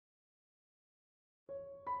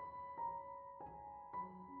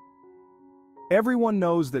Everyone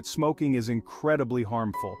knows that smoking is incredibly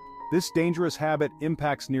harmful. This dangerous habit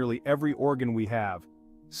impacts nearly every organ we have.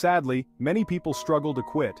 Sadly, many people struggle to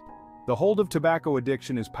quit. The hold of tobacco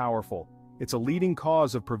addiction is powerful. It's a leading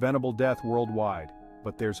cause of preventable death worldwide.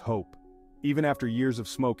 But there's hope. Even after years of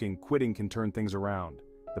smoking, quitting can turn things around.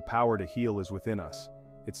 The power to heal is within us.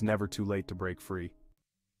 It's never too late to break free.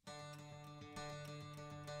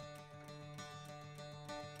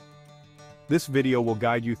 This video will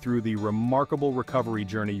guide you through the remarkable recovery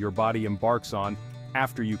journey your body embarks on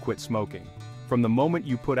after you quit smoking. From the moment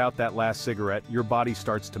you put out that last cigarette, your body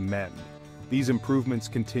starts to mend. These improvements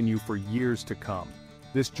continue for years to come.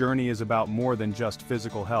 This journey is about more than just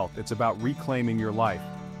physical health, it's about reclaiming your life.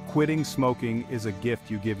 Quitting smoking is a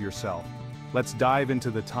gift you give yourself. Let's dive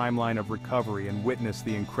into the timeline of recovery and witness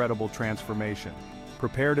the incredible transformation.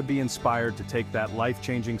 Prepare to be inspired to take that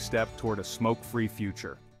life-changing step toward a smoke-free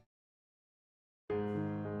future.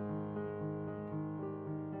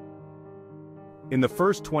 In the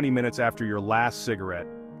first 20 minutes after your last cigarette,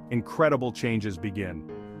 incredible changes begin.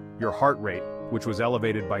 Your heart rate, which was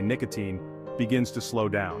elevated by nicotine, begins to slow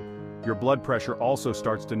down. Your blood pressure also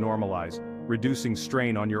starts to normalize, reducing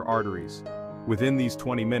strain on your arteries. Within these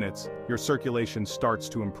 20 minutes, your circulation starts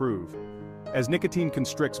to improve. As nicotine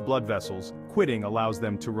constricts blood vessels, quitting allows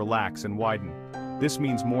them to relax and widen. This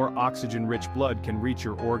means more oxygen-rich blood can reach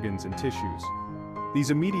your organs and tissues. These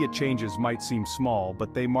immediate changes might seem small,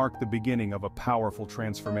 but they mark the beginning of a powerful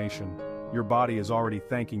transformation. Your body is already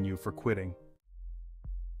thanking you for quitting.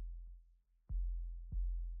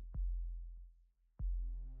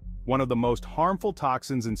 One of the most harmful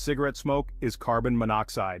toxins in cigarette smoke is carbon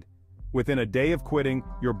monoxide. Within a day of quitting,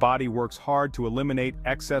 your body works hard to eliminate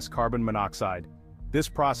excess carbon monoxide. This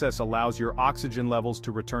process allows your oxygen levels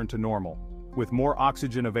to return to normal. With more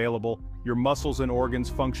oxygen available, your muscles and organs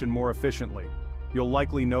function more efficiently. You'll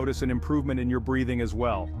likely notice an improvement in your breathing as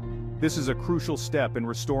well. This is a crucial step in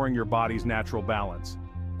restoring your body's natural balance.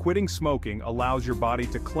 Quitting smoking allows your body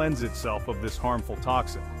to cleanse itself of this harmful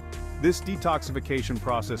toxin. This detoxification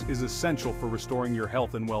process is essential for restoring your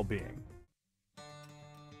health and well-being.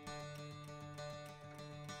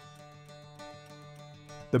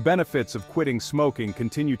 The benefits of quitting smoking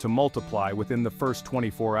continue to multiply within the first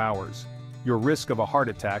 24 hours. Your risk of a heart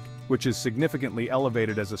attack, which is significantly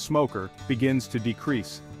elevated as a smoker, begins to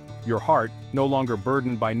decrease. Your heart, no longer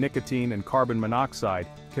burdened by nicotine and carbon monoxide,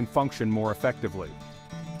 can function more effectively.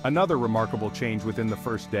 Another remarkable change within the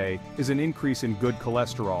first day is an increase in good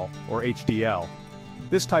cholesterol, or HDL.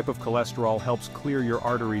 This type of cholesterol helps clear your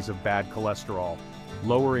arteries of bad cholesterol,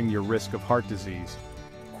 lowering your risk of heart disease.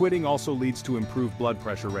 Quitting also leads to improved blood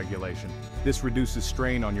pressure regulation. This reduces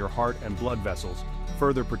strain on your heart and blood vessels,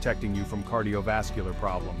 further protecting you from cardiovascular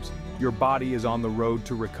problems. Your body is on the road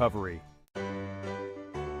to recovery.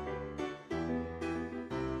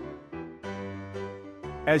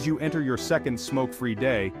 As you enter your second smoke-free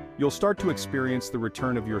day, you'll start to experience the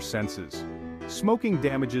return of your senses. Smoking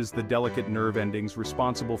damages the delicate nerve endings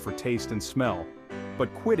responsible for taste and smell,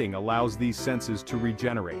 but quitting allows these senses to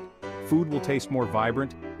regenerate. Food will taste more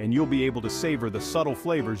vibrant, and you'll be able to savor the subtle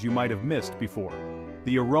flavors you might have missed before.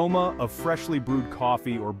 The aroma of freshly brewed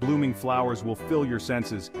coffee or blooming flowers will fill your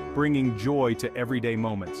senses, bringing joy to everyday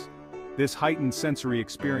moments. This heightened sensory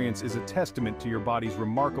experience is a testament to your body's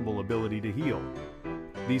remarkable ability to heal.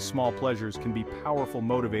 These small pleasures can be powerful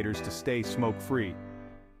motivators to stay smoke-free.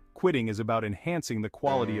 Quitting is about enhancing the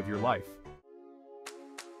quality of your life.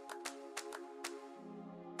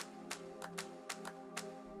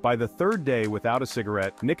 By the third day without a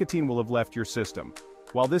cigarette, nicotine will have left your system.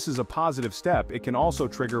 While this is a positive step, it can also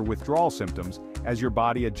trigger withdrawal symptoms as your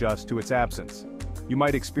body adjusts to its absence. You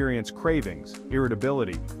might experience cravings,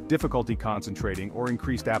 irritability, difficulty concentrating, or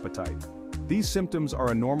increased appetite. These symptoms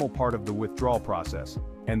are a normal part of the withdrawal process,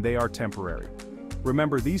 and they are temporary.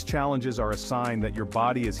 Remember, these challenges are a sign that your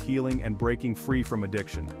body is healing and breaking free from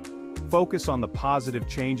addiction. Focus on the positive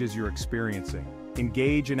changes you're experiencing.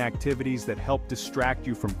 Engage in activities that help distract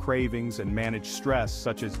you from cravings and manage stress,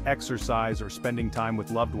 such as exercise or spending time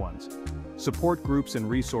with loved ones. Support groups and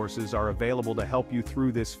resources are available to help you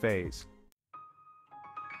through this phase.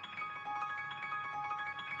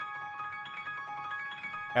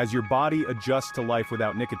 As your body adjusts to life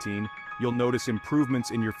without nicotine, you'll notice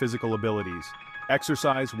improvements in your physical abilities.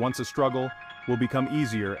 Exercise, once a struggle, will become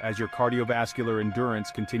easier as your cardiovascular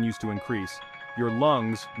endurance continues to increase. Your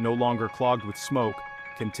lungs, no longer clogged with smoke,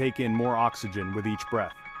 can take in more oxygen with each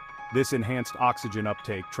breath. This enhanced oxygen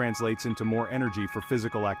uptake translates into more energy for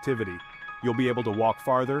physical activity. You'll be able to walk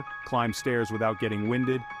farther, climb stairs without getting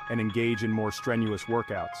winded, and engage in more strenuous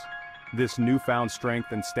workouts. This newfound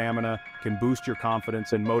strength and stamina can boost your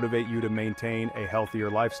confidence and motivate you to maintain a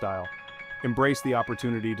healthier lifestyle. Embrace the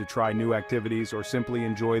opportunity to try new activities or simply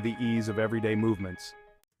enjoy the ease of everyday movements.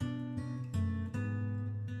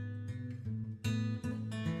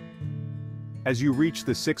 As you reach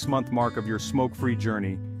the 6-month mark of your smoke-free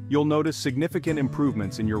journey, you'll notice significant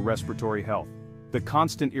improvements in your respiratory health. The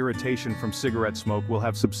constant irritation from cigarette smoke will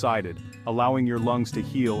have subsided, allowing your lungs to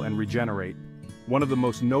heal and regenerate. One of the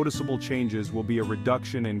most noticeable changes will be a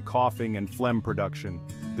reduction in coughing and phlegm production.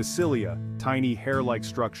 The cilia, tiny hair-like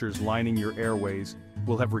structures lining your airways,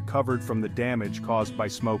 will have recovered from the damage caused by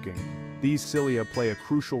smoking. These cilia play a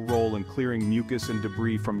crucial role in clearing mucus and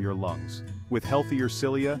debris from your lungs. With healthier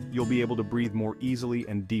cilia, you'll be able to breathe more easily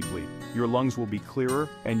and deeply. Your lungs will be clearer,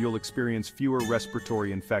 and you'll experience fewer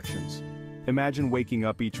respiratory infections. Imagine waking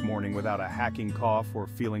up each morning without a hacking cough or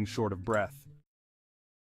feeling short of breath.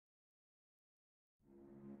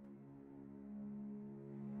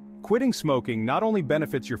 Quitting smoking not only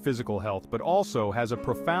benefits your physical health but also has a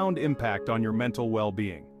profound impact on your mental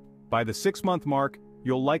well-being. By the 6-month mark,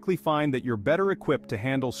 you'll likely find that you're better equipped to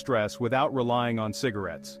handle stress without relying on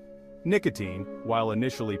cigarettes. Nicotine, while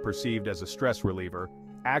initially perceived as a stress reliever,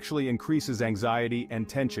 actually increases anxiety and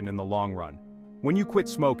tension in the long run. When you quit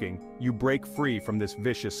smoking, you break free from this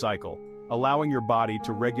vicious cycle, allowing your body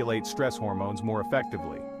to regulate stress hormones more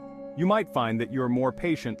effectively. You might find that you're more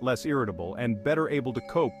patient, less irritable, and better able to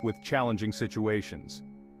cope with challenging situations.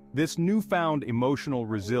 This newfound emotional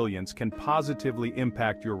resilience can positively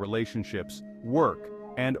impact your relationships, work,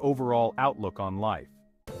 and overall outlook on life.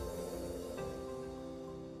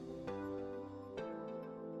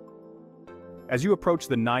 As you approach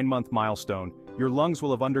the 9-month milestone, your lungs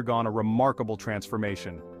will have undergone a remarkable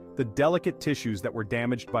transformation. The delicate tissues that were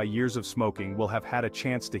damaged by years of smoking will have had a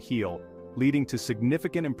chance to heal, leading to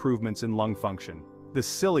significant improvements in lung function. The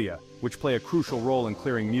cilia, which play a crucial role in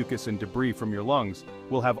clearing mucus and debris from your lungs,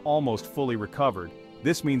 will have almost fully recovered.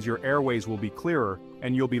 This means your airways will be clearer,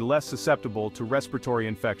 and you'll be less susceptible to respiratory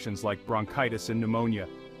infections like bronchitis and pneumonia.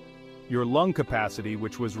 Your lung capacity,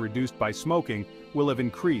 which was reduced by smoking, will have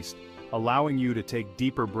increased, allowing you to take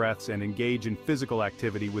deeper breaths and engage in physical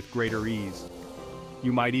activity with greater ease.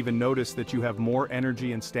 You might even notice that you have more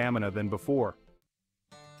energy and stamina than before.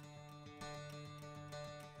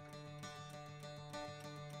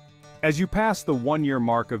 As you pass the 1-year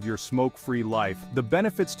mark of your smoke-free life, the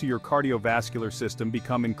benefits to your cardiovascular system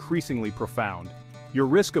become increasingly profound. Your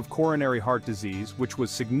risk of coronary heart disease, which was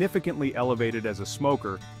significantly elevated as a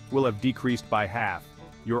smoker, will have decreased by half.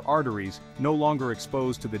 Your arteries, no longer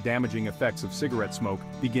exposed to the damaging effects of cigarette smoke,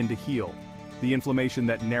 begin to heal. The inflammation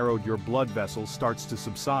that narrowed your blood vessels starts to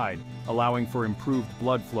subside, allowing for improved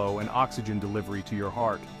blood flow and oxygen delivery to your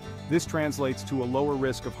heart. This translates to a lower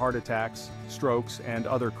risk of heart attacks, strokes, and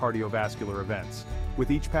other cardiovascular events.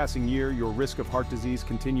 With each passing year, your risk of heart disease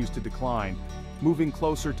continues to decline, moving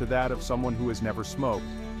closer to that of someone who has never smoked.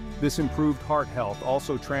 This improved heart health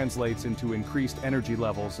also translates into increased energy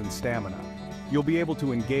levels and stamina. You'll be able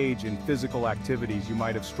to engage in physical activities you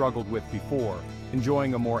might have struggled with before,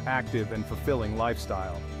 enjoying a more active and fulfilling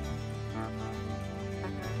lifestyle.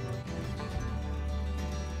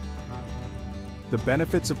 The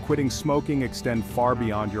benefits of quitting smoking extend far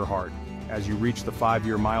beyond your heart. As you reach the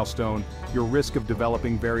 5-year milestone, your risk of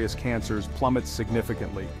developing various cancers plummets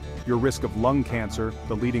significantly. Your risk of lung cancer,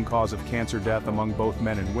 the leading cause of cancer death among both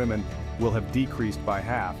men and women, will have decreased by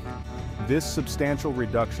half. This substantial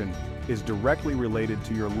reduction is directly related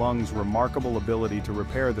to your lungs' remarkable ability to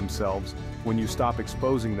repair themselves when you stop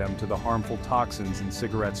exposing them to the harmful toxins in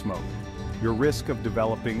cigarette smoke. Your risk of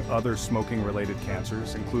developing other smoking-related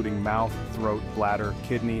cancers, including mouth, throat, bladder,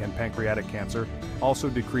 kidney, and pancreatic cancer, also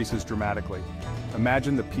decreases dramatically.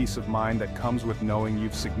 Imagine the peace of mind that comes with knowing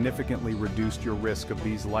you've significantly reduced your risk of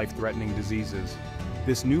these life-threatening diseases.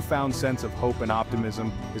 This newfound sense of hope and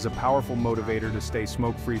optimism is a powerful motivator to stay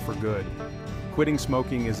smoke-free for good. Quitting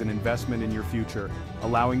smoking is an investment in your future,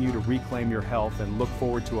 allowing you to reclaim your health and look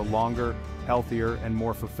forward to a longer, healthier, and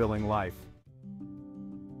more fulfilling life.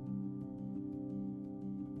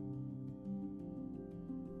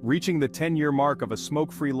 Reaching the 10-year mark of a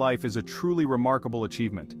smoke-free life is a truly remarkable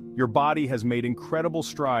achievement. Your body has made incredible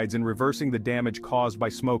strides in reversing the damage caused by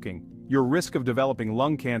smoking. Your risk of developing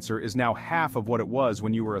lung cancer is now half of what it was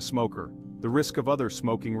when you were a smoker. The risk of other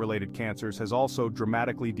smoking-related cancers has also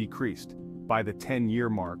dramatically decreased. By the 10-year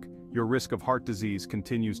mark, your risk of heart disease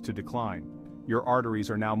continues to decline. Your arteries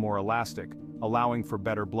are now more elastic, allowing for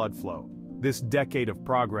better blood flow. This decade of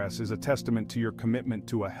progress is a testament to your commitment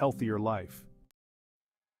to a healthier life.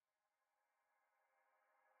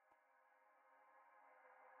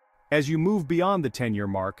 As you move beyond the 10-year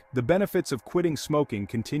mark, the benefits of quitting smoking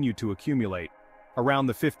continue to accumulate. Around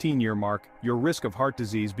the 15-year mark, your risk of heart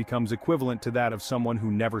disease becomes equivalent to that of someone who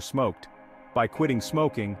never smoked. By quitting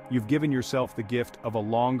smoking, you've given yourself the gift of a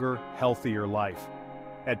longer, healthier life.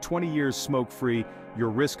 At 20 years smoke-free, your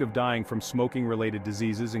risk of dying from smoking-related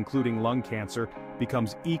diseases, including lung cancer,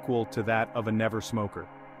 becomes equal to that of a never smoker.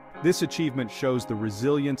 This achievement shows the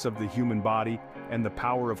resilience of the human body and the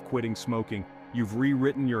power of quitting smoking. You've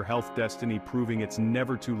rewritten your health destiny, proving it's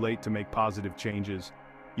never too late to make positive changes.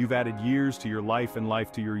 You've added years to your life and life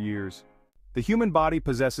to your years. The human body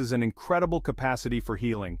possesses an incredible capacity for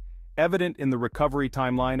healing, evident in the recovery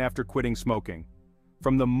timeline after quitting smoking.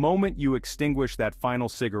 From the moment you extinguish that final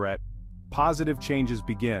cigarette, positive changes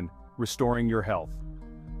begin, restoring your health.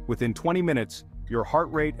 Within 20 minutes, your heart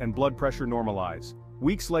rate and blood pressure normalize.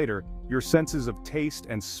 Weeks later, your senses of taste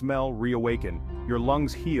and smell reawaken, your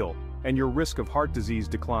lungs heal, and your risk of heart disease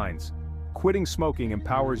declines. Quitting smoking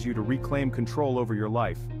empowers you to reclaim control over your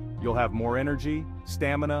life. You'll have more energy,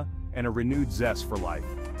 stamina, and a renewed zest for life.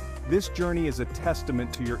 This journey is a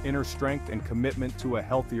testament to your inner strength and commitment to a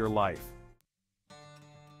healthier life.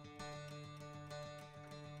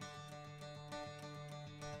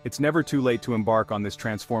 It's never too late to embark on this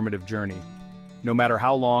transformative journey. No matter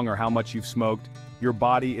how long or how much you've smoked, your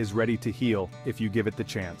body is ready to heal if you give it the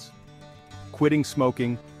chance. Quitting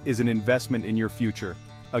smoking is an investment in your future,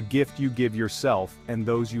 a gift you give yourself and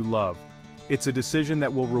those you love. It's a decision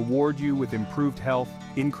that will reward you with improved health,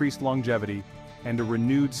 increased longevity, and a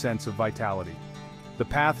renewed sense of vitality. The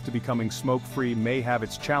path to becoming smoke-free may have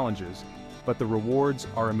its challenges, but the rewards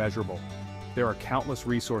are immeasurable. There are countless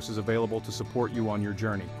resources available to support you on your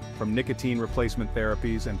journey, from nicotine replacement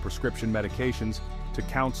therapies and prescription medications to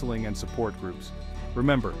counseling and support groups.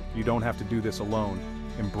 Remember, you don't have to do this alone.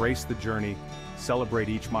 Embrace the journey, celebrate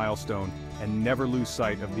each milestone, and never lose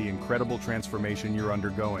sight of the incredible transformation you're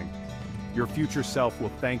undergoing. Your future self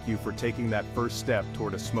will thank you for taking that first step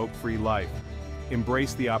toward a smoke-free life.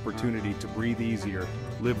 Embrace the opportunity to breathe easier,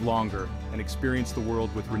 live longer, and experience the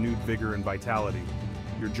world with renewed vigor and vitality.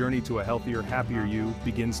 Your journey to a healthier, happier you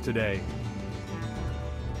begins today.